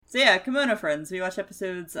So yeah, Kemono Friends. We watched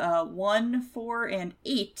episodes 1, 4, and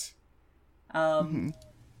 8.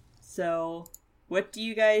 So what do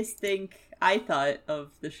you guys think I thought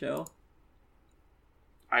of the show?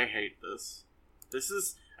 I hate this. This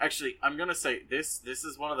is actually, I'm gonna say this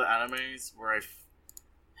is one of the animes where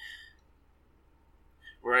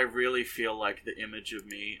I really feel like the image of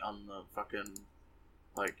me on the fucking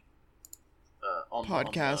on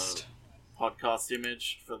podcast. The podcast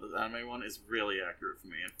image for the anime one is really accurate for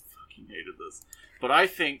me. I fucking hated this. But I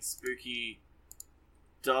think Spooky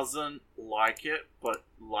doesn't like it, but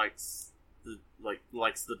likes the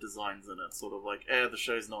designs in it. Sort of like, the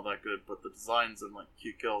show's not that good, but the designs and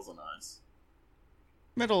cute girls are nice.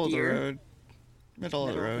 Middle of the road. Middle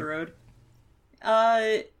of the road.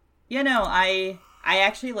 I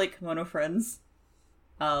actually like Kemono Friends.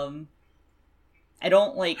 I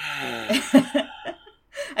don't like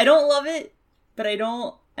I don't love it, but I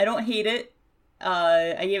don't hate it.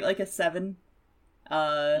 I gave it a 7.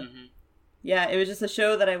 Yeah, it was just a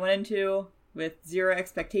show that I went into with 0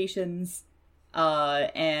 expectations,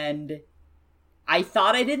 and I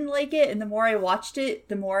thought I didn't like it, and the more I watched it,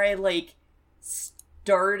 the more I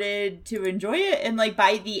started to enjoy it, and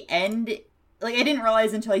by the end, I didn't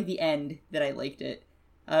realize until the end that I liked it.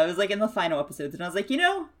 It was in the final episodes, and I was like,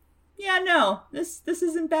 yeah, no, this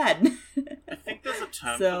isn't bad. I think there's a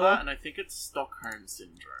term for that, and I think it's Stockholm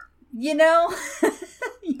Syndrome.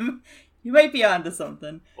 You might be onto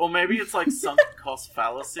something. Or maybe it's sunk cost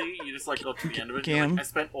fallacy. You just got to the end of it. I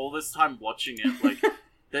spent all this time watching it.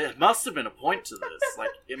 There must have been a point to this.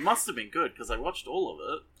 It must have been good because I watched all of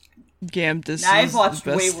it. Gam, this is the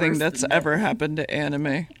best thing that's ever happened to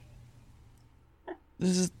anime.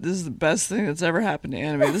 This is the best thing that's ever happened to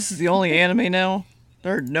anime. This is the only anime now.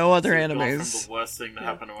 There are no other animes. From the worst thing that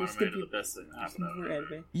happened to anime to the best thing that happened to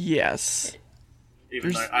anime. Yes.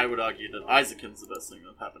 Even though I would argue that Isaac's the best thing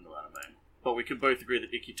that happened to anime. But we can both agree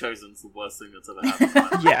that Ikitozen's the worst thing that's ever happened to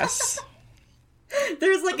anime. Yes.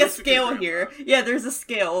 There's a scale here. Yeah, there's a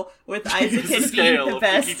scale with Isaac being the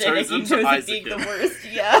best and Ikitozen being the worst.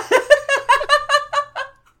 Yeah.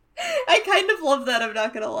 I kind of love that, I'm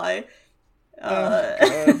not gonna lie.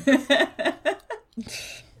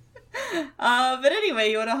 But anyway,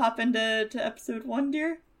 you want to hop into episode 1,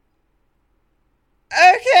 dear?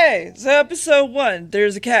 Okay, so episode 1,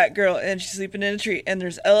 there's a cat girl and she's sleeping in a tree and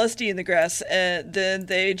there's LSD in the grass, and then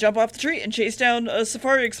they jump off the tree and chase down a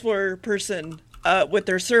safari explorer person with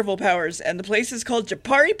their serval powers, and the place is called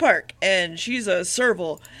Japari Park, and she's a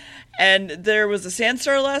serval, and there was a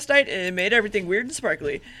sandstorm last night and it made everything weird and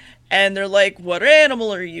sparkly. And they're like, what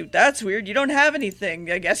animal are you? That's weird, you don't have anything.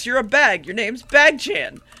 I guess you're a bag. Your name's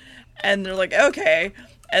Bag-chan. And they're like, okay.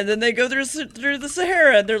 And then they go through the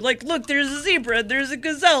Sahara, and they're like, look, there's a zebra, and there's a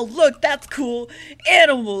gazelle, look, that's cool,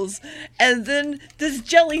 animals. And then this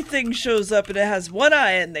jelly thing shows up, and it has one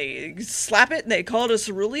eye, and they slap it, and they call it a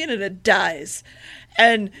cerulean, and it dies.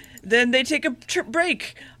 And then they take a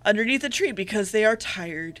break underneath a tree because they are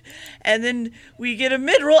tired. And then we get a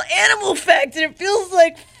mid-roll animal fact, and it feels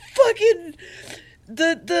like fucking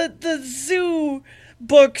the zoo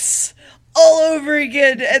books all over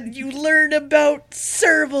again, and you learn about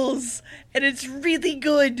servals, and it's really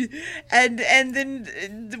good. And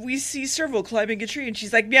then we see Serval climbing a tree, and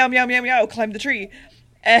she's like, meow, meow, meow, meow, climb the tree.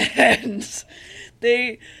 And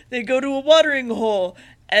they go to a watering hole,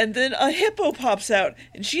 and then a hippo pops out,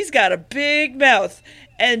 and she's got a big mouth,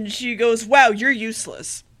 and she goes, wow, you're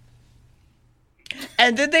useless.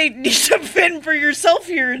 And then they need to fend for yourself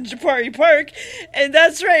here in Japari Park. And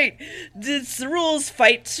that's right. It's the rules.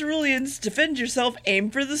 Fight ceruleans. Defend yourself.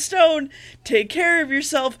 Aim for the stone. Take care of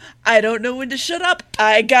yourself. I don't know when to shut up.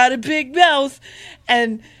 I got a big mouth.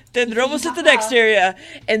 And then they're almost at the next area.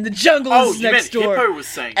 And the jungle is next door. Hippo was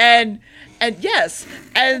saying And yes,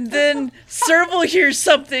 and then Serval hears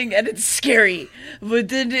something, and it's scary. But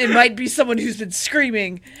then it might be someone who's been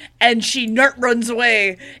screaming, and she runs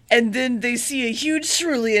away. And then they see a huge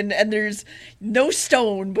cerulean, and there's no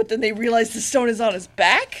stone, but then they realize the stone is on his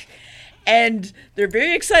back. And they're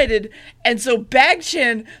very excited, and so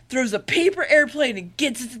Bag-chan throws a paper airplane and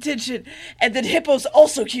gets its attention, and then Hippo's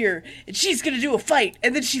also here, and she's gonna do a fight,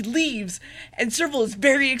 and then she leaves, and Serval is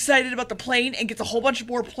very excited about the plane and gets a whole bunch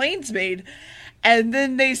more planes made, and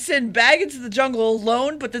then they send Bag into the jungle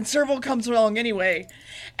alone, but then Serval comes along anyway,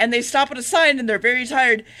 and they stop at a sign, and they're very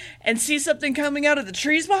tired, and see something coming out of the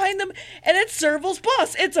trees behind them, and it's Serval's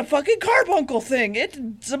boss. It's a fucking carbuncle thing.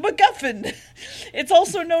 It's a MacGuffin. It's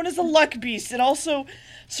also known as a luck beast, and also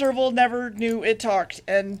Serval never knew it talked,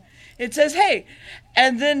 and it says, hey,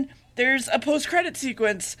 and then there's a post-credit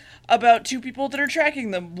sequence about 2 people that are tracking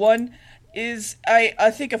them. One is,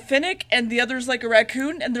 I think, a finnick, and the other's like a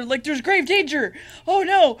raccoon, and they're like, there's grave danger! Oh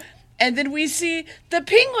no! And then we see the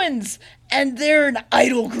penguins, and they're an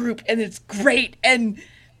idol group, and it's great, and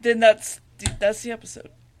then that's the episode.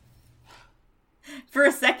 For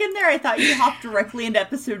a second there, I thought you hopped directly into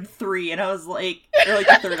episode 3, and I was like, or like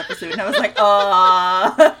the third episode, and I was like,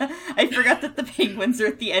 I forgot that the penguins are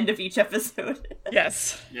at the end of each episode.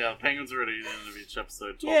 Yes. Yeah, penguins are at the end of each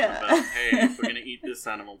episode talking about, hey, we're gonna eat this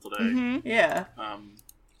animal today. Mm-hmm. Yeah.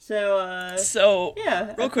 So,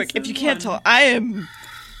 yeah. Real quick, if you 1. can't tell, I am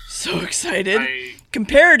so excited.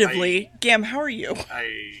 Comparatively, Gam, how are you?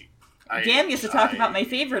 Gam gets to talk about my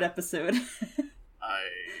favorite episode.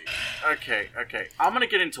 Okay. I'm gonna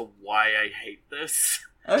get into why I hate this.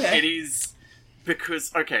 Okay. It is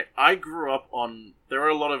because, I grew up on... There are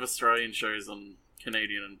a lot of Australian shows and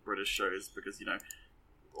Canadian and British shows because, you know,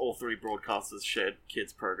 all 3 broadcasters shared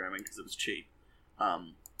kids programming because it was cheap.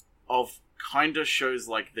 Of kind of shows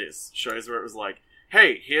like this. Shows where it was like,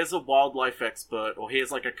 hey, here's a wildlife expert, or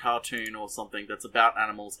here's like a cartoon or something that's about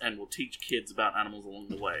animals and will teach kids about animals along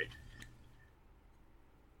the way.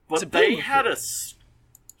 But they had a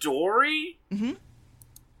story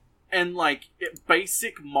and like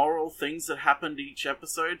basic moral things that happened each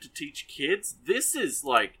episode to teach kids. This is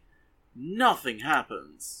like nothing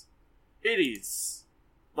happens. It is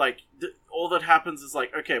like all that happens is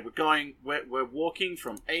like, okay, we're walking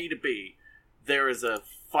from A to B. There is a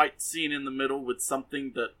fight scene in the middle with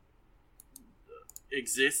something that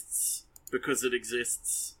exists because it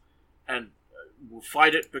exists, and we'll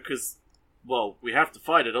fight it because, well, we have to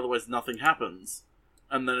fight it, otherwise nothing happens.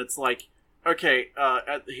 And then it's like, okay,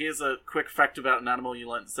 here's a quick fact about an animal you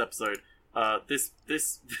learned this episode.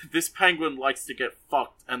 This penguin likes to get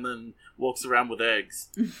fucked and then walks around with eggs.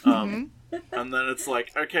 And then it's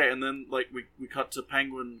like, okay, and then like we cut to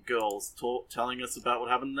penguin girls telling us about what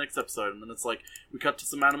happened in the next episode, and then it's like we cut to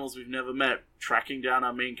some animals we've never met tracking down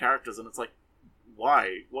our main characters, and it's like,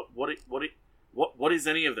 why? What is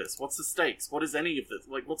any of this? What's the stakes? What is any of this?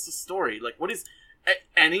 Like, what's the story? Like, what is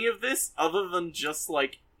any of this other than just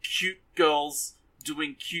like cute girls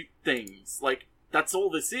doing cute things? Like, that's all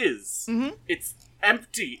this is. Mm-hmm. It's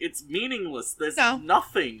empty. It's meaningless. There's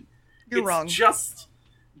nothing. You're wrong. It's just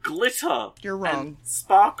glitter. You're wrong. And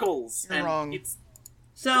sparkles. You're wrong.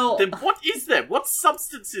 So then what is there? What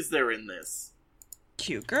substance is there in this?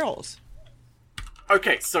 Cute girls.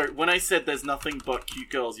 Okay, so when I said there's nothing but cute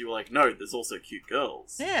girls, you were like, no, there's also cute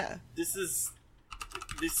girls. Yeah. This is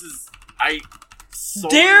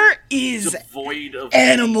there is devoid of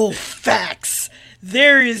animal facts.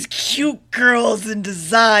 There is cute girls and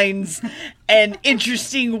designs and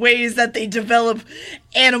interesting ways that they develop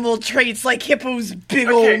animal traits like Hippo's big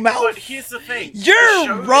old mouth. But here's the thing.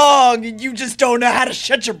 You're wrong and you just don't know how to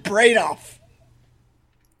shut your brain off.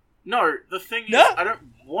 No, the thing is, I don't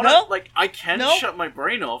want to, like, I can shut my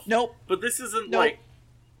brain off. Nope. But this isn't like...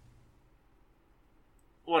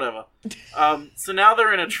 Whatever. So now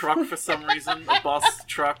they're in a truck for some reason, a bus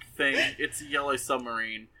truck thing. It's a yellow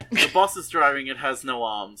submarine. The boss is driving, it has no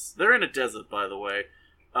arms. They're in a desert, by the way.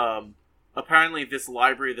 Apparently this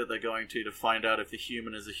library that they're going to find out if the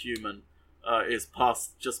human is a human is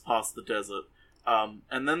just past the desert.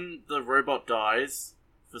 And then the robot dies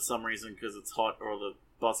for some reason because it's hot, or the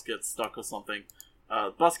bus gets stuck or something.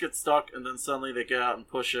 Bus gets stuck, and then suddenly they get out and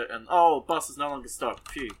push it, and the bus is no longer stuck.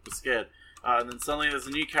 Phew, we're scared. And then suddenly there's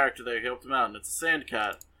a new character there who helped him out, and it's a sand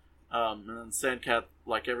cat. And then Sandcat,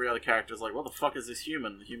 like every other character, is like, what the fuck is this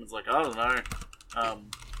human? The human's like, I don't know.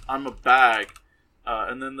 I'm a bag.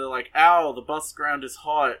 And then they're like, ow, the bus ground is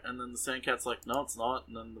hot. And then the Sandcat's like, no, it's not.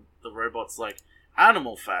 And then the robot's like,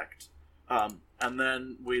 animal fact. And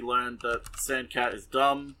then we learned that Sandcat is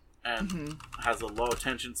dumb and has a low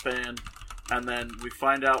attention span. And then we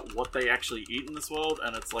find out what they actually eat in this world,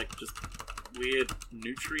 and it's like just weird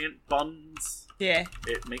nutrient buns. Yeah.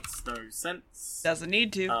 It makes no sense. Doesn't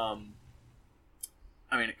need to. I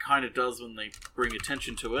mean, it kind of does when they bring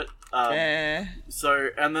attention to it. So,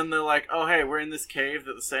 and then they're like, oh, hey, we're in this cave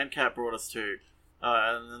that the Sandcat brought us to.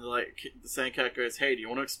 And then they're like, the Sandcat goes, hey, do you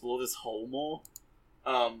want to explore this hole more?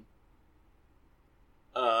 And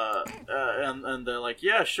they're like,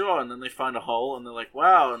 yeah, sure. And then they find a hole, and they're like,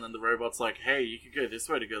 wow. And then the robot's like, hey, you could go this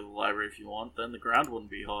way to go to the library if you want. Then the ground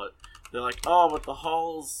wouldn't be hot. They're like, oh, but the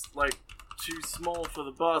hole's, like, too small for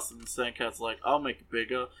the bus. And the Sandcat's like, I'll make it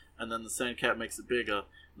bigger. And then the Sandcat makes it bigger. And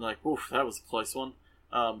they're like, oof, that was a close one.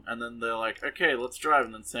 And then they're like, okay, let's drive.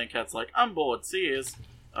 And then Sandcat's like, I'm bored, see yous.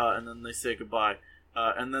 And then they say goodbye.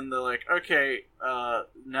 And then they're like, okay,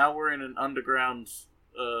 now we're in an underground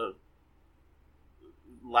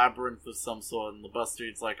labyrinth of some sort, and the bus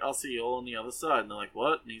dude's like, I'll see you all on the other side. And they're like,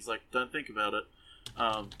 what? And he's like, don't think about it.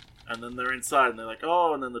 And then they're inside, and they're like,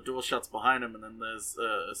 oh, and then the door shuts behind him, and then there's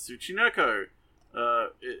Tsuchinoko,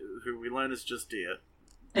 who we learn is just deer.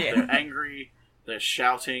 Yeah. They're angry, they're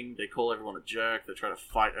shouting, they call everyone a jerk, they try to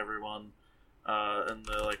fight everyone, and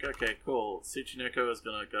they're like, okay, cool, Tsuchinoko is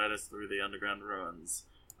going to guide us through the underground ruins.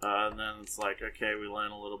 And then it's like, okay, we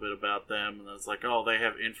learn a little bit about them, and then it's like, oh, they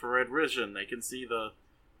have infrared vision, they can see the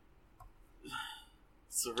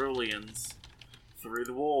ceruleans through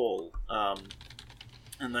the wall.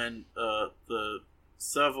 And then the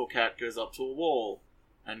serval cat goes up to a wall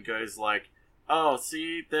and goes like, oh,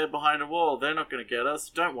 see, they're behind a wall, they're not going to get us,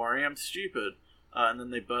 don't worry, I'm stupid. And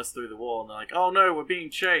then they burst through the wall, and they're like, oh no, we're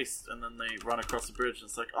being chased. And then they run across the bridge, and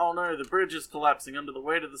it's like, oh no, the bridge is collapsing under the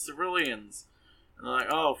weight of the ceruleans. And they're like,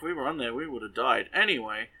 oh, if we were on there, we would have died.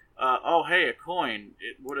 Anyway, oh hey, a coin,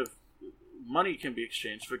 it would have... money can be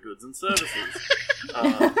exchanged for goods and services.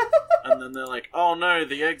 And then they're like, oh no,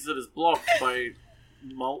 the exit is blocked by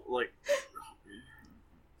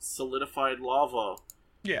solidified lava.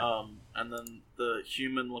 Yeah. And then the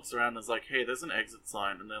human looks around and is like, hey, there's an exit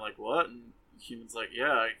sign. And they're like, what? And the human's like,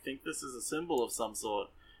 yeah, I think this is a symbol of some sort.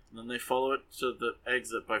 And then they follow it to the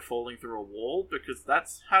exit by falling through a wall, because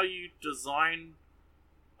that's how you design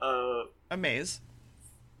a maze.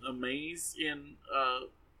 A maze in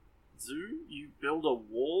zoo. You build a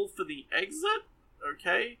wall for the exit.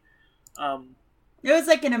 Okay. It was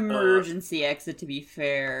like an emergency exit, to be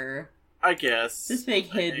fair. I guess. Just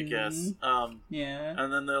big hidden. I guess. Yeah.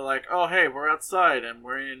 And then they're like, oh hey, we're outside and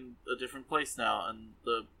we're in a different place now. And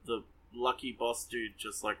the lucky boss dude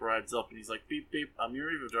just like rides up and he's like, beep beep, I'm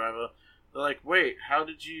your Uber driver. They're like, wait, how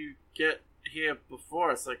did you get here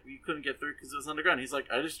before us? Like, you couldn't get through because it was underground. He's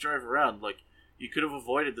like, I just drove around. Like, you could have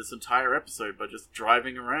avoided this entire episode by just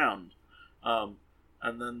driving around.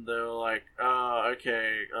 And then they're like,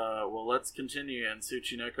 okay, well, let's continue. And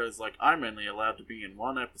Tsuchinoko's like, I'm only allowed to be in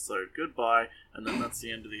one episode. Goodbye. And then that's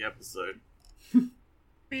the end of the episode. I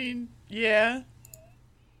mean, yeah.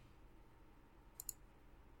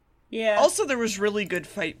 Yeah. Also, there was really good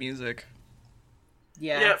fight music.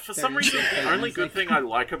 Yeah, for some reason, the only good thing I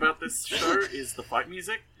like about this show is the fight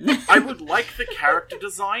music. I would like the character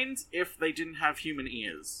designs if they didn't have human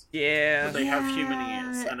ears. Yeah. But they have human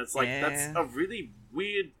ears, and it's like, that's a really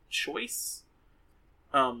weird choice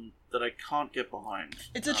that I can't get behind.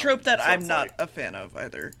 It's a trope that so I'm it's not like, a fan of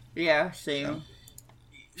either. Yeah, same.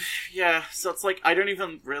 Yeah, so it's like, I don't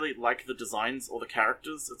even really like the designs or the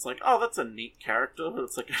characters. It's like, oh, that's a neat character, but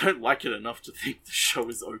it's like, I don't like it enough to think the show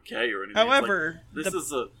is okay or anything. However, like, this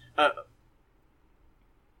is a...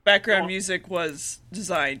 background music was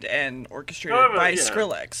designed and orchestrated by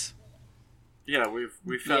Skrillex. Yeah,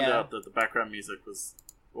 we found out that the background music was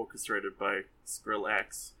orchestrated by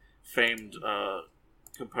Skrillex, famed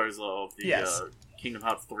composer of the Kingdom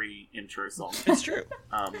Hearts 3 intro song. It's true.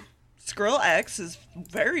 Skrillex is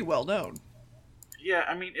very well known. Yeah,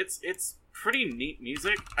 I mean, it's pretty neat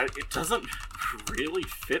music. It doesn't really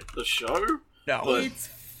fit the show. No. But it's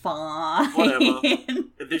fine. Whatever.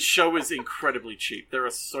 This show is incredibly cheap. There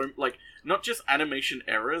are not just animation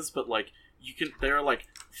errors, but there are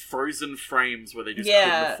frozen frames where they just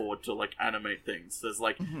couldn't afford to animate things. There's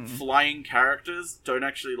flying characters don't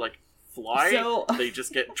actually fly. So, they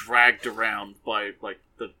just get dragged around by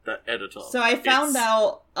the editor. So I found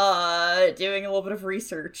out doing a little bit of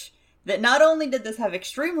research that not only did this have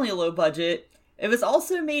extremely low budget, it was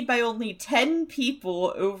also made by only 10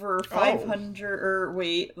 people over 500 or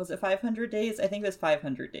wait, was it 500 days? I think it was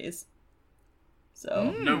 500 days.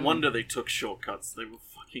 So no wonder they took shortcuts. They were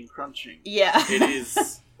fucking crunching. Yeah. It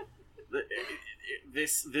is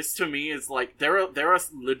this to me is there are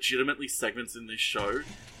legitimately segments in this show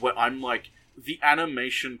where I'm like, the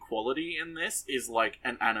animation quality in this is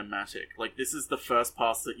an animatic. This is the first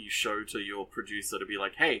pass that you show to your producer to be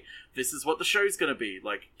like, hey, this is what the show's gonna be.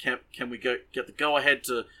 Can we get the go-ahead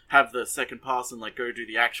to have the second pass and go do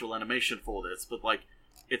the actual animation for this? But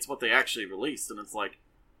it's what they actually released, and it's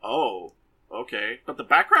oh, okay. But the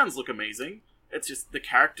backgrounds look amazing. It's just the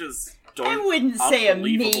characters don't. I wouldn't say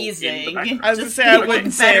amazing. I was gonna say I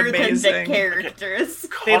wouldn't say amazing. Than the characters.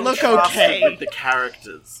 They look okay. With the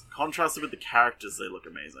characters, contrasted with the characters, they look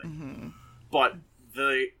amazing. Mm-hmm. But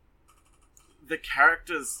the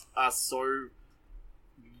characters are so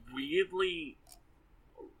weirdly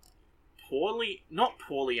not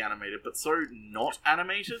poorly animated, but so not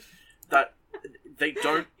animated that they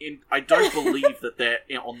don't. I don't believe that they're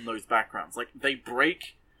on those backgrounds. They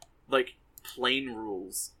break. plane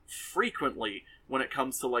rules frequently when it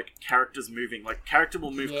comes to, like, characters moving. Like, character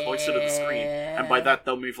will move closer to the screen, and by that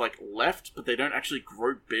they'll move, like, left, but they don't actually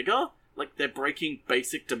grow bigger. Like, they're breaking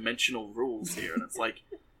basic dimensional rules here, and it's like,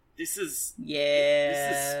 this is...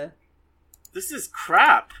 This is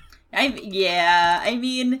crap. I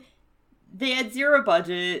mean, they had 0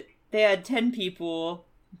 budget, they had 10 people,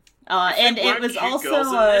 and it was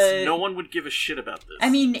also no one would give a shit about this. I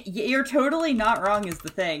mean, you're totally not wrong is the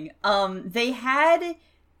thing. They had...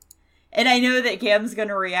 And I know that Gam's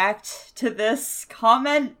gonna react to this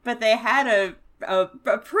comment, but they had a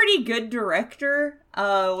pretty good director,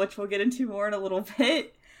 which we'll get into more in a little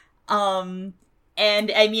bit. And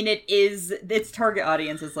I mean, its target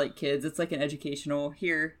audience is like kids. It's like an educational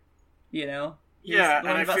here, you know. Yeah, and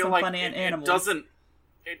I feel like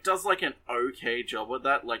it does like an okay job with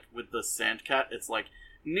that. Like with the Sandcat, it's like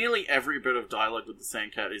nearly every bit of dialogue with the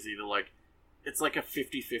Sandcat is either like, it's like a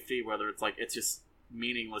 50-50, whether it's like, it's just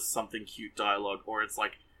meaningless something cute dialogue, or it's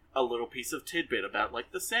like a little piece of tidbit about like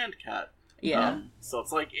the Sandcat. Yeah. So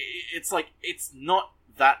it's it's not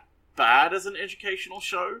that bad as an educational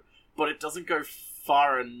show, but it doesn't go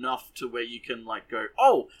far enough to where you can like go,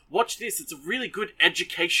 oh, watch this, it's a really good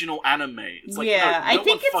educational anime. It's like, yeah, no I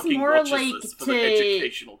think it's more like for the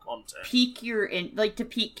educational content. To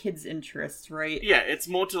pique kids' interest, right? Yeah, it's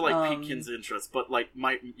more to like pique kids' interest, but like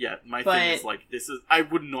my thing is like, I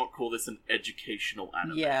would not call this an educational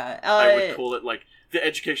anime. Yeah, I would call it like, the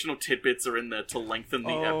educational tidbits are in there to lengthen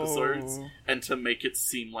the episodes and to make it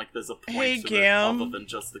seem like there's a point to it other than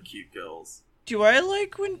just the cute girls. Do I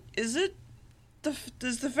like when...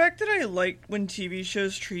 Does the fact that I like when TV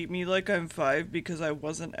shows treat me like I'm 5 because I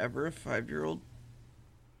wasn't ever a 5-year-old?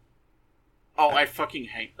 Oh, I fucking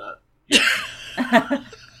hate that. Yeah.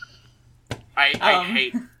 I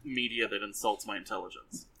hate media that insults my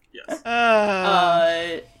intelligence. Yes.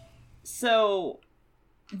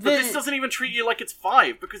 But this doesn't even treat you like it's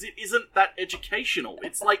 5, because it isn't that educational.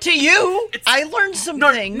 It's like... To you, I learned some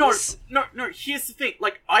things. No, here's the thing.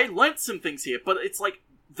 Like, I learned some things here, but it's like,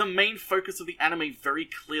 the main focus of the anime very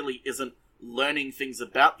clearly isn't learning things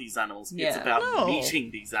about these animals. Yeah. It's about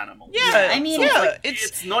meeting these animals. Yeah, I mean... So Yeah, like,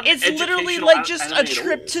 it's not it's literally like just a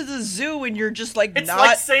trip to the zoo and you're just like, it's not...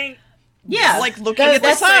 like saying... Yeah. Like looking at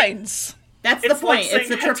the signs. That's the point. Like it's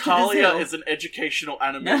the trip to the Hetalia zoo. is an educational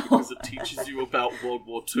anime because it teaches you about World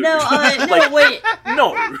War II. Wait.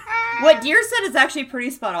 No. What Deer said is actually pretty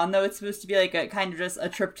spot on, though. It's supposed to be like a kind of just a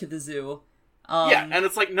trip to the zoo. Yeah, and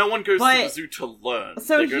it's like no one goes to the zoo to learn.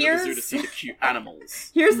 So they go to the zoo to see the cute animals.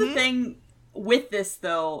 Here's the thing with this,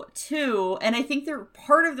 though, too, and I think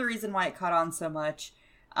part of the reason why it caught on so much...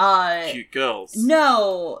 cute girls.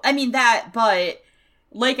 No, I mean that, but...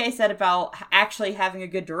 Like I said about actually having a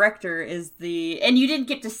good director is and you didn't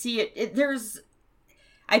get to see it.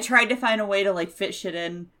 I tried to find a way to, like, fit shit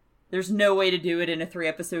in. There's no way to do it in a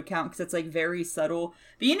 3-episode count because it's, like, very subtle.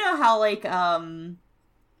 But you know how, like,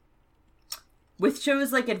 with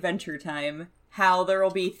shows like Adventure Time, how there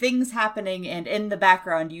will be things happening and in the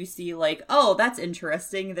background you see, like, oh, that's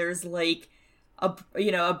interesting. There's, like, a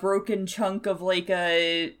broken chunk of, like,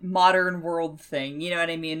 a modern world thing. You know what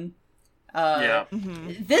I mean? Yeah.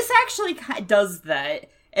 This actually does that,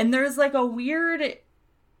 and there's like a weird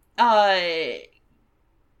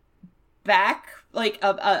back, like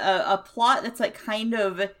a plot that's like kind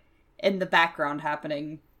of in the background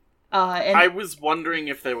happening. And I was wondering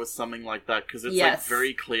if there was something like that, because it's like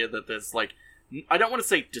very clear that there's like, I don't want to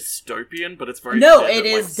say dystopian, but it's very clear it that,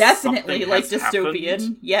 is like, definitely like dystopian.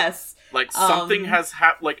 Happened. Yes. Like, something has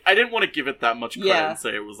happened. Like, I didn't want to give it that much credit and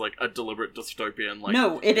say it was, like, a deliberate dystopian. Like,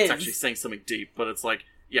 no, it's actually saying something deep, but it's like,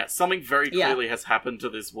 yeah, something very clearly has happened to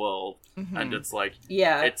this world, and it's like,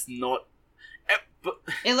 it's not... But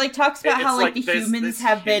it, like, talks about how, like, the humans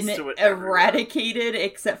have been eradicated, everywhere.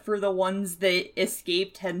 except for the ones that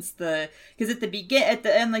escaped, hence the... Because at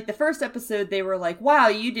the end, like, the first episode, they were like, wow,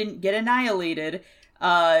 you didn't get annihilated,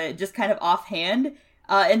 just kind of offhand.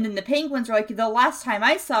 And then the penguins are like, the last time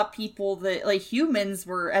I saw people that, like, humans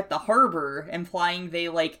were at the harbor, implying they,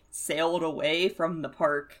 like, sailed away from the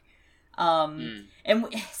park. And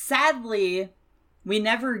sadly, we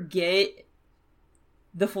never get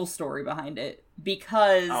the full story behind it,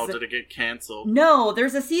 because... Oh, did it get cancelled? No,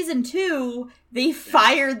 there's a season 2, they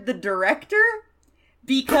fired the director,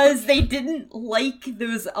 because they didn't like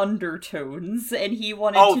those undertones, and he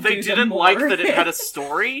wanted to do them more. Oh, they didn't like that it had a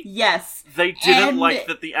story? Yes. They didn't like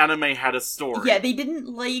that the anime had a story. Yeah, they didn't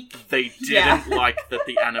like... They didn't like that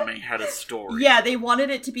the anime had a story. Yeah, they wanted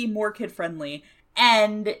it to be more kid-friendly.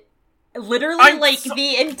 And literally,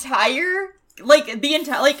 the entire like the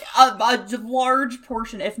entire, like a large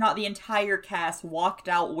portion, if not the entire cast, walked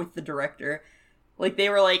out with the director. Like, they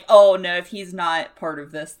were like, oh no, if he's not part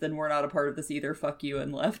of this, then we're not a part of this either, fuck you,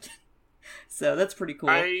 and left. So that's pretty cool.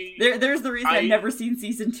 There's the reason I've never seen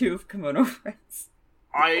season 2 of Kemono Friends.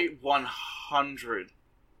 I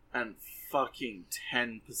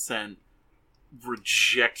 110%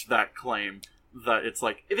 reject that claim that it's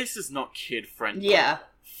like, this is not kid friendly. Yeah.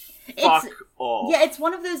 Fuck off. Yeah, it's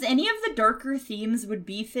one of those, any of the darker themes would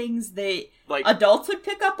be things that like, adults would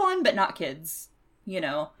pick up on, but not kids. You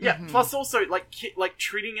know? Yeah, plus also, like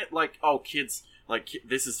treating it like, oh, kids, like,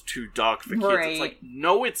 this is too dark for kids. Right. It's like,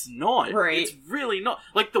 no, it's not. Right. It's really not.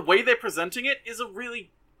 Like, the way they're presenting it is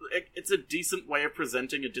it's a decent way of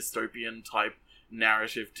presenting a dystopian type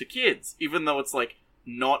narrative to kids, even though it's, like,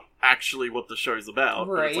 not actually what the show's about.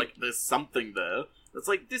 Right. But it's like, there's something there. It's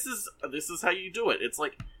like, this is how you do it. It's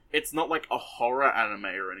like, it's not like a horror anime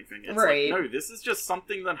or anything. It's right. like, no, this is just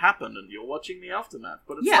something that happened and you're watching the aftermath.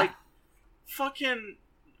 But it's like, fucking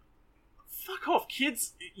fuck off,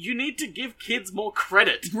 kids. You need to give kids more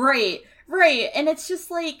credit. Right. And it's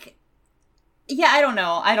just like, yeah, I don't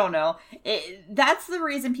know. That's the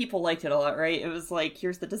reason people liked it a lot, right? It was like,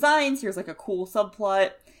 here's the designs, here's like a cool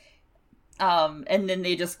subplot. And then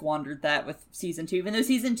they just squandered that with season 2, even though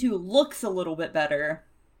season 2 looks a little bit better.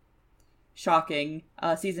 Shocking.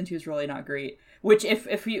 Season 2 is really not great. Which,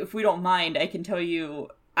 if we don't mind, I can tell you,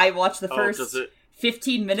 I watched the first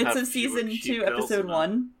 15 minutes of season 2, episode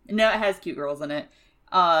 1. No, it has cute girls in it.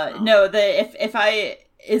 No,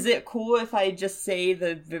 is it cool if I just say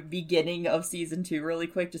the beginning of season 2 really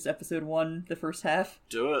quick? Just episode 1, the first half?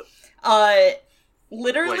 Do it.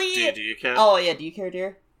 Literally... Wait, do you care? Oh, yeah, do you care,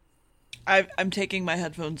 dear? I'm taking my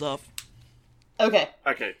headphones off. Okay.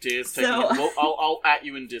 Okay, dear's taking it. Well, I'll at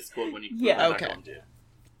you in Discord when you put it back on, dear.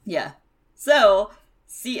 Yeah. So,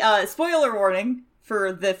 spoiler warning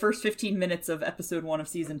for the first 15 minutes of episode 1 of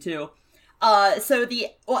season 2. I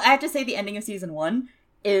have to say the ending of season 1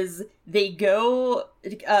 is they go,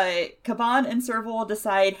 Kaban and Serval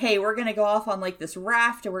decide, hey, we're gonna go off on, like, this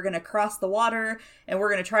raft, and we're gonna cross the water, and we're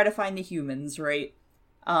gonna try to find the humans, right?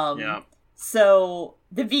 Yeah. So,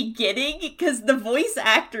 the beginning, because the voice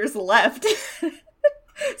actors left,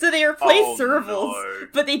 so they replaced Serval's,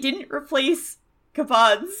 but they didn't replace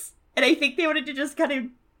Kaban's, and I think they wanted to just kind of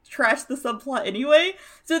trash the subplot anyway.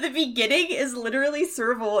 So the beginning is literally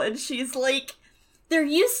Serval, and she's like, there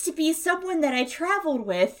used to be someone that I traveled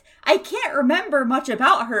with. I can't remember much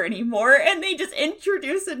about her anymore, and they just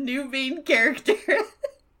introduce a new main character.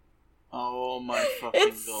 Oh my fucking god.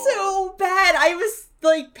 It's so bad. I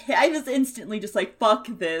was instantly just like, fuck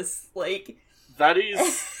this. Like, that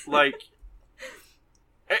is, like,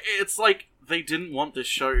 it's like, they didn't want this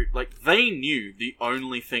show, like, they knew the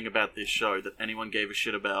only thing about this show that anyone gave a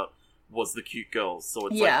shit about was the cute girls. So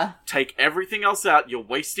it's like, take everything else out, you're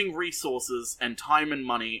wasting resources and time and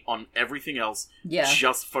money on everything else,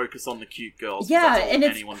 just focus on the cute girls. Yeah, and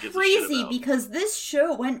it's crazy because this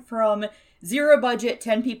show went from 0 budget,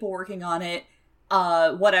 10 people working on it,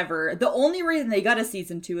 whatever. The only reason they got a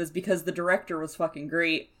season 2 is because the director was fucking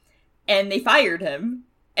great, and they fired him,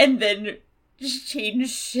 and then just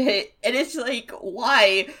changed shit. And it's like,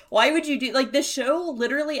 why? Why would you do... Like, the show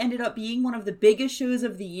literally ended up being one of the biggest shows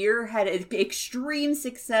of the year, had extreme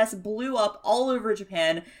success, blew up all over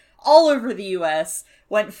Japan, all over the US,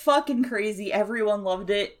 went fucking crazy, everyone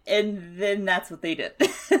loved it, and then that's what they did.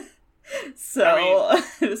 So,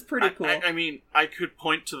 it was pretty cool. I mean, I could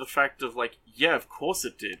point to the fact of, like, yeah, of course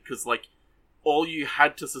it did, because, like, all you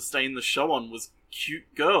had to sustain the show on was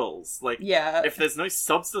cute girls. Like, if there's no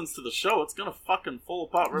substance to the show, it's gonna fucking fall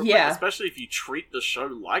apart real quick, especially if you treat the show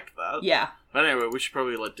like that. Yeah. But anyway, we should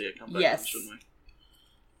probably let Dear come back in, shouldn't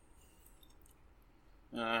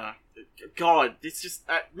we? God, this just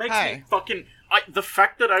makes me fucking... the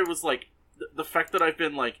fact that I was, like... The fact that I've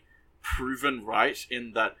been, like, proven right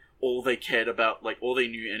in that all they cared about, like, all they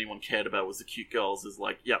knew anyone cared about was the cute girls is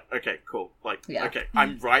like, okay, cool. Like, okay,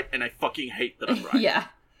 I'm right, and I fucking hate that I'm right. Yeah.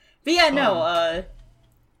 But yeah, no,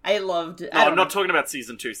 I loved... I'm not talking about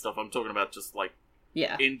season 2 stuff, I'm talking about just, like,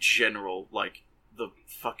 yeah, in general, like, the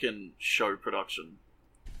fucking show production.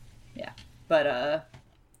 Yeah. But,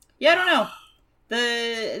 yeah, I don't know.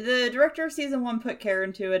 The director of season 1 put care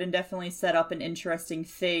into it and definitely set up an interesting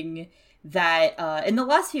thing that, in the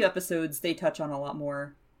last few episodes, they touch on a lot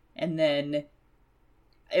more. And then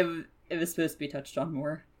it was supposed to be touched on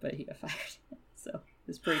more, but he got fired. So, it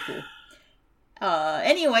was pretty cool.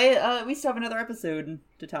 Anyway, we still have another episode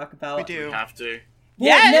to talk about. We do. We have to.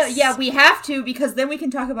 Yes! No, we have to, because then we can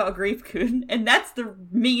talk about Grape-kun, and that's the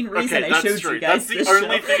main reason I showed you guys that's this the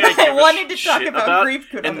only show. thing I give I wanted to talk shit about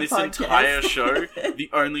Grape-kun in on the this podcast. entire show. The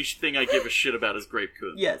only thing I give a shit about is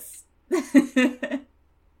Grape-kun. Yes.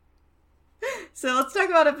 So let's talk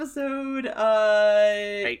about episode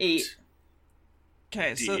 8.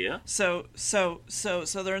 Okay, so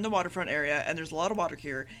they're in the waterfront area, and there's a lot of water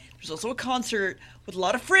here. There's also a concert with a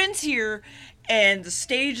lot of friends here, and the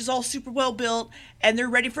stage is all super well built, and they're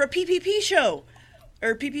ready for a PPP show.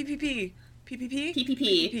 Or PPP.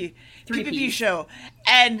 PPP show.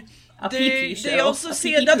 And they also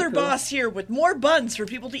see another boss here with more buns for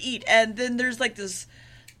people to eat, and then there's like this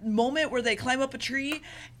moment where they climb up a tree,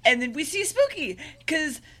 and then we see Spooky,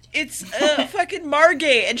 because it's fucking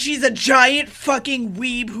Margay, and she's a giant fucking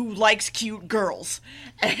weeb who likes cute girls.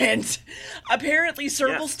 And apparently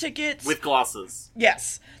Serval's tickets... With glasses.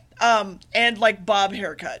 Yes. And like bob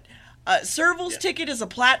haircut. Serval's ticket is a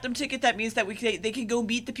platinum ticket. That means that they can go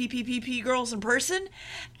meet the PPPP girls in person.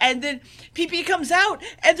 And then PP comes out,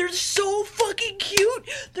 and they're so fucking cute.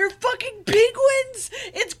 They're fucking penguins.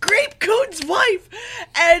 It's Grape-kun's wife.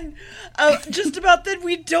 And just about then,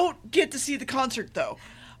 we don't get to see the concert, though.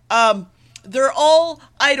 They're all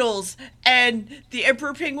idols, and the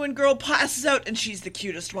Emperor Penguin girl passes out, and she's the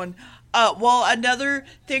cutest one. While another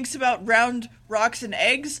thinks about round rocks and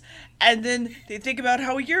eggs, and then they think about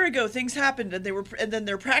how a year ago things happened, and then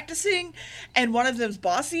they're practicing, and one of them's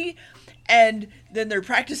bossy, and then they're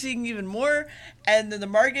practicing even more, and then the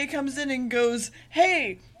Margay comes in and goes,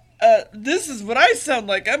 "Hey, this is what I sound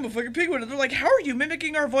like. I'm a fucking penguin." And they're like, "How are you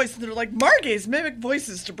mimicking our voice?" And they're like, "Margays mimic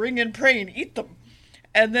voices to bring in prey and eat them."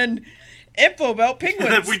 And then info about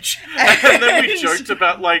penguins. And then we joked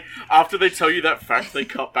about, like, after they tell you that fact, they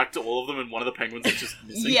cut back to all of them and one of the penguins is just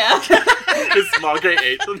missing. Yeah. Because Margay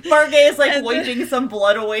ate them. Margay is, like, wiping some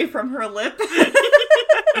blood away from her lip.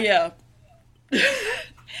 Yeah.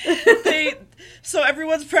 So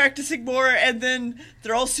everyone's practicing more, and then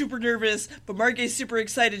they're all super nervous, but Margay's super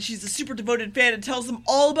excited. She's a super devoted fan and tells them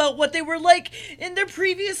all about what they were like in their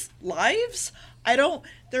previous lives.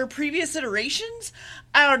 Their previous iterations?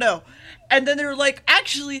 I don't know. And then they were like,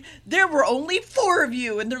 actually, there were only 4 of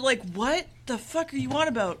you. And they're like, what the fuck are you on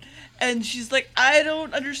about? And she's like, I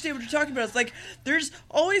don't understand what you're talking about. It's like, there's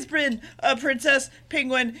always been a princess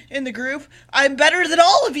penguin in the group. I'm better than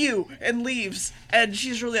all of you. And leaves. And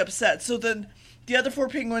she's really upset. So then the other 4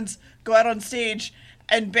 penguins go out on stage,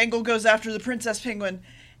 and Bengal goes after the princess penguin.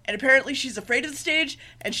 And apparently she's afraid of the stage,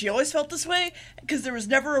 and she always felt this way, because there was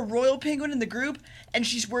never a royal penguin in the group, and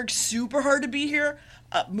she's worked super hard to be here.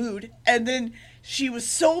 Mood. And then she was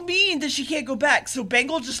so mean that she can't go back, so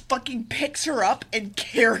Bengal just fucking picks her up and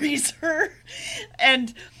carries her.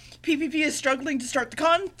 And PPP is struggling to start the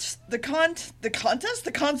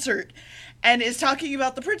concert, and is talking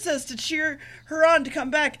about the princess to cheer her on to come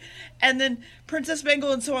back. And then Princess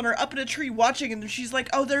Bengal and so on are up in a tree watching, and she's like,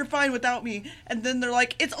 oh, they're fine without me. And then they're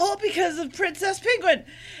like, it's all because of Princess Penguin.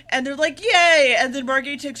 And they're like, yay! And then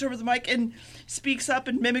Margay takes over the mic and speaks up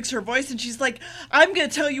and mimics her voice, and she's like, I'm gonna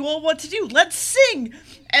tell you all what to do. Let's sing!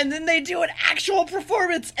 And then they do an actual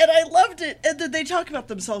performance, and I loved it. And then they talk about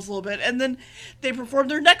themselves a little bit, and then they perform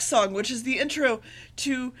their next song, which is the intro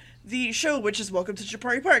to the show, which is Welcome to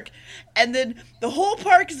Chapari Park. And then the whole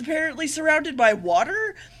park is apparently surrounded by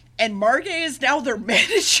water, and Margay is now their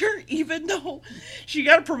manager, even though she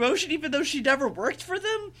got a promotion, even though she never worked for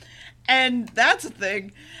them. And that's a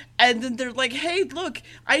thing. And then they're like, hey, look,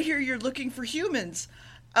 I hear you're looking for humans.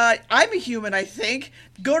 I'm a human, I think.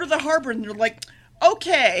 Go to the harbor. And they're like,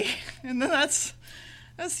 okay. And then that's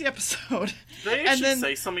the episode. They actually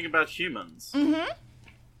say something about humans. Mm-hmm.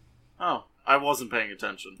 Oh, I wasn't paying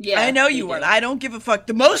attention. Yeah, I know you weren't. I don't give a fuck.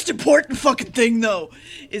 The most important fucking thing, though,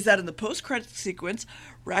 is that in the post-credit sequence,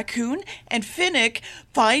 Raccoon and Finnick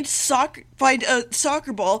find a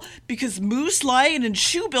soccer ball because Moose, Lion, and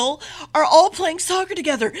Shoebill are all playing soccer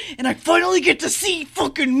together, and I finally get to see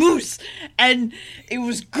fucking Moose, and it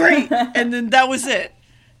was great. And then that was it.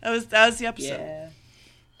 That was the episode. Yeah.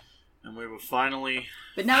 And we were finally.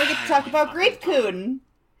 But now we get to talk about Grape-kun.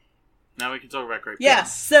 Now we can talk about Grape-kun.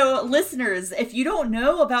 Yes. So, listeners, if you don't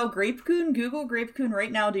know about Grape-kun, Google Grape-kun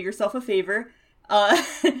right now. Do yourself a favor.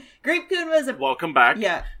 Grape-kun was a... Welcome back.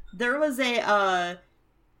 Yeah. There was a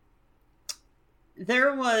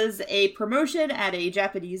promotion at a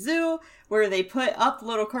Japanese zoo where they put up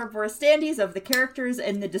little cardboard standees of the characters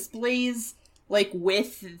and the displays, like,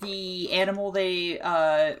 with the animal they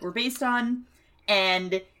were based on.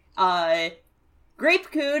 And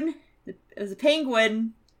Grape-kun is a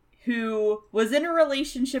penguin who was in a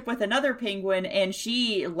relationship with another penguin, and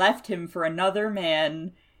she left him for another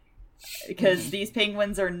man because these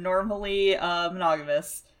penguins are normally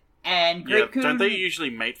monogamous. And Grape Coon... don't they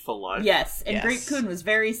usually mate for life? Yes, and Grape Coon was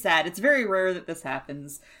very sad. It's very rare that this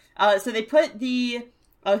happens. So they put the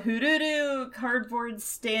Hururu cardboard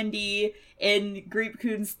standee in Grape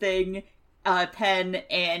Coon's pen,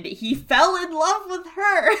 and he fell in love with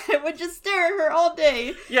her and would just stare at her all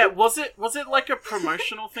day. Yeah, was it like a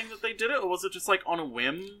promotional thing that they did it, or was it just like on a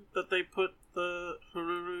whim that they put the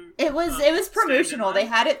Hururu? It was promotional. They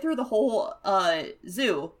had it through the whole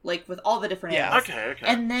zoo, like with all the different animals. Okay.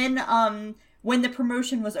 And then when the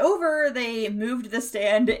promotion was over, they moved the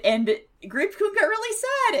stand, and Grape Coon got really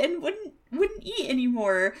sad and wouldn't eat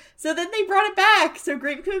anymore. So then they brought it back so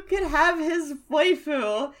Grape Coon could have his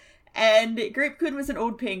waifu. And Grape Coon was an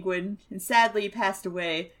old penguin, and sadly passed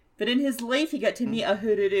away. But in his life, he got to meet a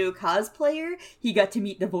Hururu cosplayer. He got to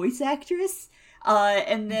meet the voice actress.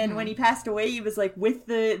 And then when he passed away, he was like with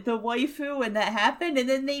the waifu, and that happened. And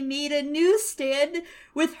then they made a new stand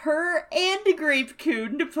with her and Grape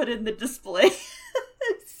Coon to put in the display.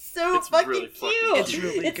 It's fucking really cute. It's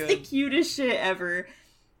really It's good. the cutest shit ever.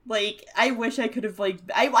 Like, I wish I could have, like...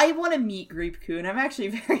 I want to meet Grape Coon. I'm actually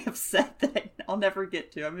very upset that I'll never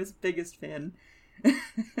get to. I'm his biggest fan.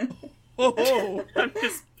 Oh, I'm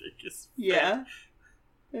his biggest fan. Yeah.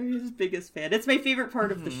 I'm his biggest fan. It's my favorite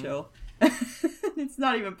part of the show. It's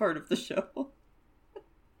not even part of the show.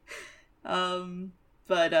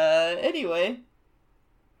 But, anyway.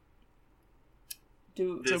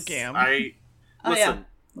 So Gam. Listen.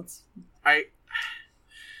 Let's...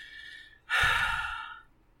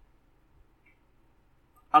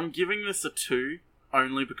 I'm giving this a 2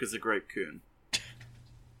 only because of Grape Coon.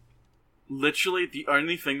 Literally, the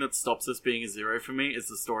only thing that stops this being a 0 for me is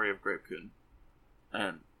the story of Grape Coon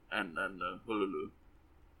and Hululu.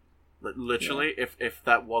 Like, literally, if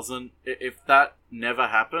that never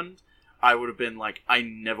happened, I would have been like, I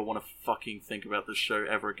never want to fucking think about this show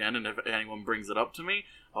ever again. And if anyone brings it up to me,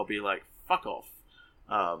 I'll be like, fuck off.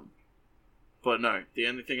 But no, the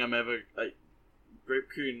only thing Grape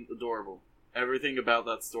Coon, adorable. Everything about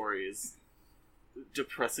that story is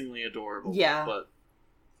depressingly adorable. Yeah. But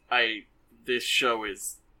this show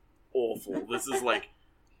is awful. This is like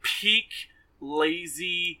peak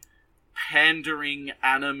lazy pandering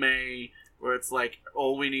anime where it's like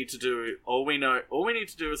all we need to do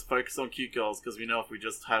is focus on cute girls, because we know if we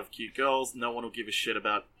just have cute girls, no one will give a shit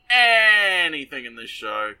about anything in this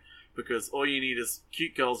show, because all you need is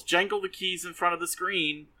cute girls. Jangle the keys in front of the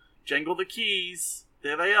screen. Jangle the keys.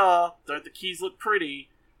 There they are. Don't the keys look pretty?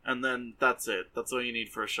 And then that's it. That's all you need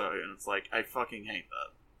for a show. And it's like, I fucking hate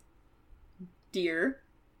that. Dear.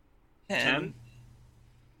 10?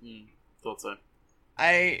 Thought so.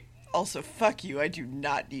 I also, fuck you, I do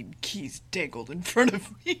not need keys dangled in front of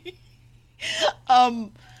me.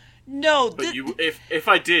 No. But if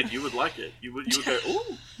I did, you would like it. You would go,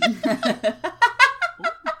 ooh.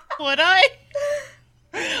 Would I?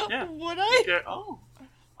 Yeah. Would I? Go, oh.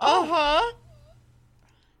 Uh-huh.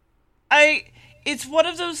 It's one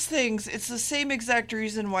of those things, it's the same exact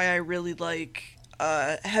reason why I really like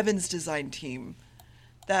Heaven's design team,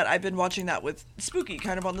 that I've been watching that with Spooky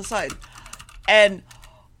kind of on the side. And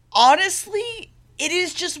honestly, it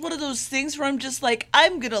is just one of those things where I'm just like,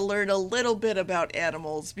 I'm gonna learn a little bit about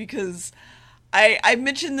animals, because I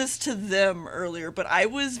mentioned this to them earlier, but I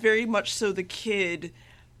was very much so the kid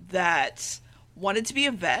that wanted to be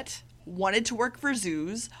a vet, wanted to work for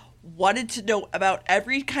zoos, wanted to know about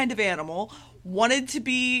every kind of animal, wanted to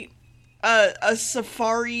be a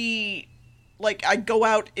safari, like I'd go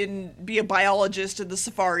out and be a biologist in the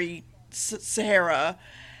safari Sahara,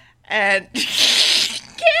 and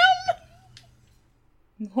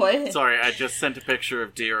What? Sorry, I just sent a picture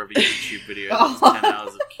of Deer of a YouTube video that was 10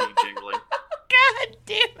 hours of key jingling. God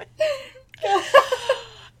damn it.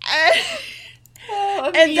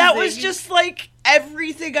 And that was just like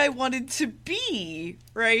everything I wanted to be,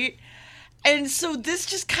 right? And so this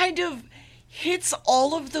just kind of hits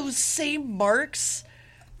all of those same marks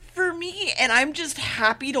for me, and I'm just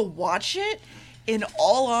happy to watch it, in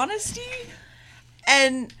all honesty.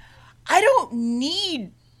 And I don't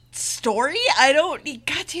need story. I don't need...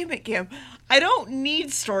 God damn it, Cam. I don't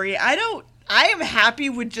need story. I am happy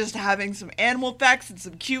with just having some animal facts and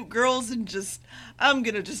some cute girls, and just... I'm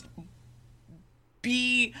gonna just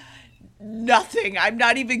be nothing. I'm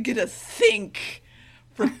not even gonna think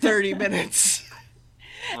for 30 minutes.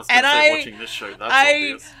 And watching this show, that's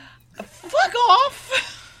obvious. Fuck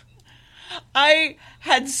off. I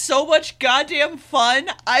had so much goddamn fun.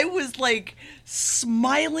 I was like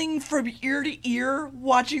smiling from ear to ear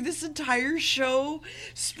watching this entire show.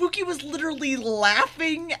 Spooky was literally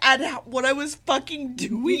laughing at what I was fucking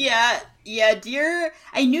doing. Yeah, Yeah, Deer.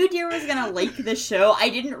 I knew Deer was gonna like this show. I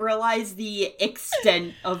didn't realize the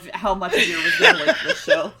extent of how much Deer was gonna like this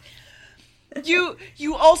show.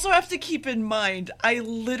 You also have to keep in mind, I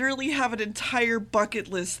literally have an entire bucket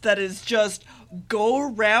list that is just go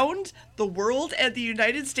around the world and the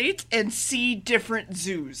United States and see different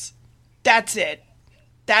zoos. That's it.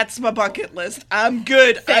 That's my bucket list. I'm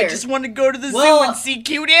good. Fair. I just want to go to the zoo and see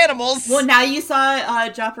cute animals. Well, now you saw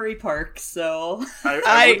Joffrey Park, so...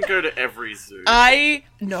 I wouldn't go to every zoo.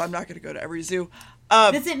 No, I'm not going to go to every zoo.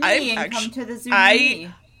 Visit me and come to the zoo with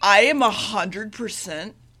me. I am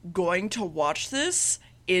 100% going to watch this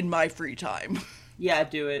in my free time. Yeah,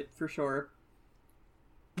 do it, for sure.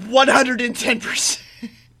 110%.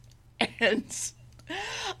 And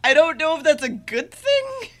I don't know if that's a good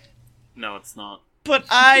thing. No, it's not. But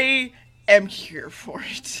I am here for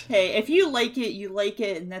it. Hey, if you like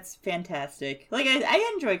it, and that's fantastic. Like,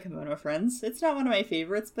 I enjoy Kemono Friends. It's not one of my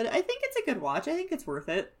favorites, but I think it's a good watch. I think it's worth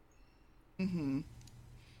it. Mm-hmm.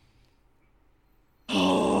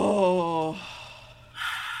 Oh.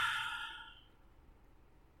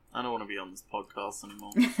 I don't want to be on this podcast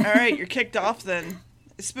anymore. Alright, you're kicked off then.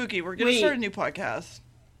 Spooky, we're gonna start a new podcast.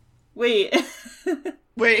 Wait.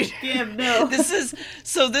 Damn, no. This is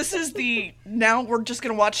the now we're just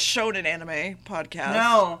gonna watch shonen anime podcast.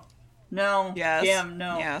 No. Yes. Damn,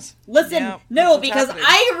 no. Yes. Listen, yep. no, because happening.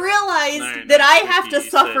 I realized that I have to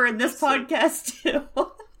suffer in this podcast too.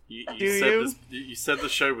 You said the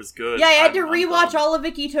show was good. Yeah, I had to rewatch all of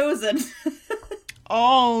Vicky Tozen.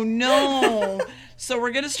 Oh no. So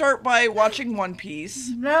we're gonna start by watching One Piece.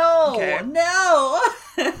 No.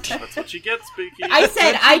 That's what you get, Spooky.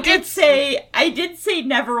 I did say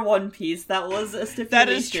never One Piece. That was a stipulation. That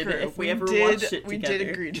is true. If we ever watched it together. We did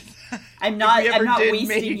agree to that. I'm not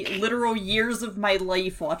wasting literal years of my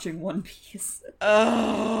life watching One Piece.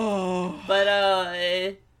 Oh. But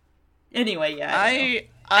anyway, yeah.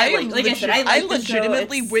 I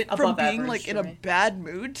legitimately went from being like in a bad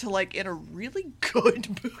mood to like in a really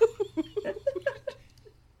good mood.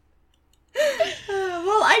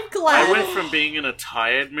 Well, I'm glad. I went from being in a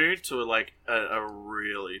tired mood to like a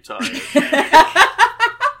really tired mood.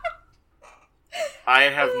 I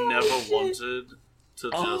have never wanted to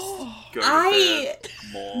just go to bed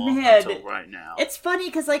more until right now. It's funny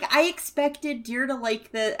because like I expected Deer to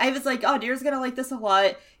like the. I was like, oh, Deer's gonna like this a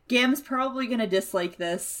lot. Gam's probably gonna dislike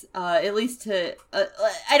this, at least to,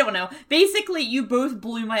 I don't know. Basically, you both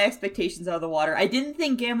blew my expectations out of the water. I didn't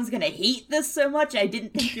think Gam was gonna hate this so much. I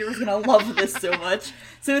didn't think Deer was gonna love this so much.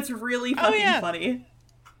 So it's really fucking funny.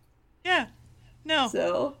 Yeah. No.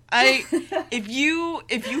 So if you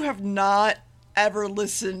have not ever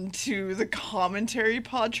listened to the commentary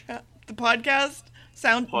podcast,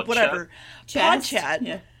 whatever. Pod chat.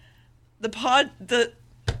 Yeah.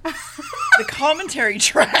 The commentary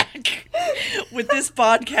track with this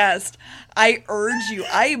podcast, I urge you,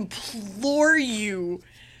 I implore you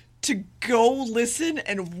to go listen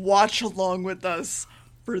and watch along with us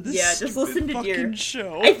for this just listen to fucking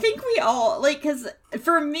show. I think we all, like, because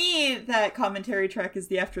for me, that commentary track is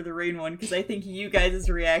the After the Rain one, because I think you guys'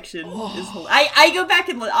 reaction is I go back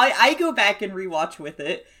and I go back and rewatch with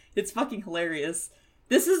it. It's fucking hilarious.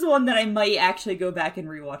 This is one that I might actually go back and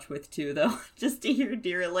rewatch with, too, though. Just to hear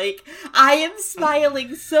Deer, like, I am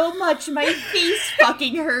smiling so much, my face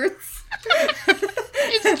fucking hurts.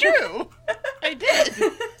 It's true. I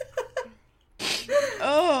did.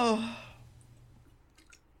 Oh.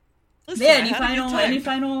 Listen, Man, any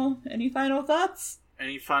final thoughts?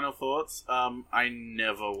 Any final thoughts? I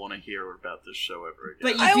never want to hear about this show ever again.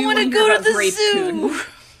 But you do want to go to the zoo.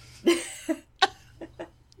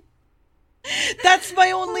 That's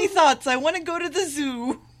my only thoughts. I want to go to the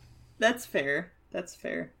zoo. That's fair.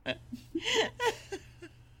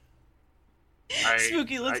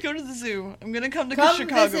 Spooky, let's go to the zoo. I'm gonna come to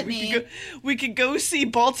Chicago. We could go see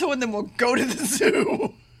Balto and then we'll go to the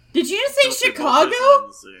zoo. Did you just say Chicago?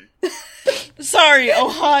 Sorry,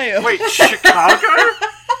 Ohio. Wait, Chicago?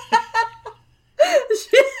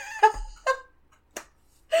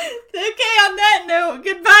 Okay, on that note,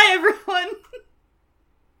 goodbye everyone.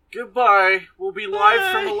 Goodbye. We'll be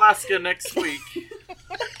live from Alaska next week.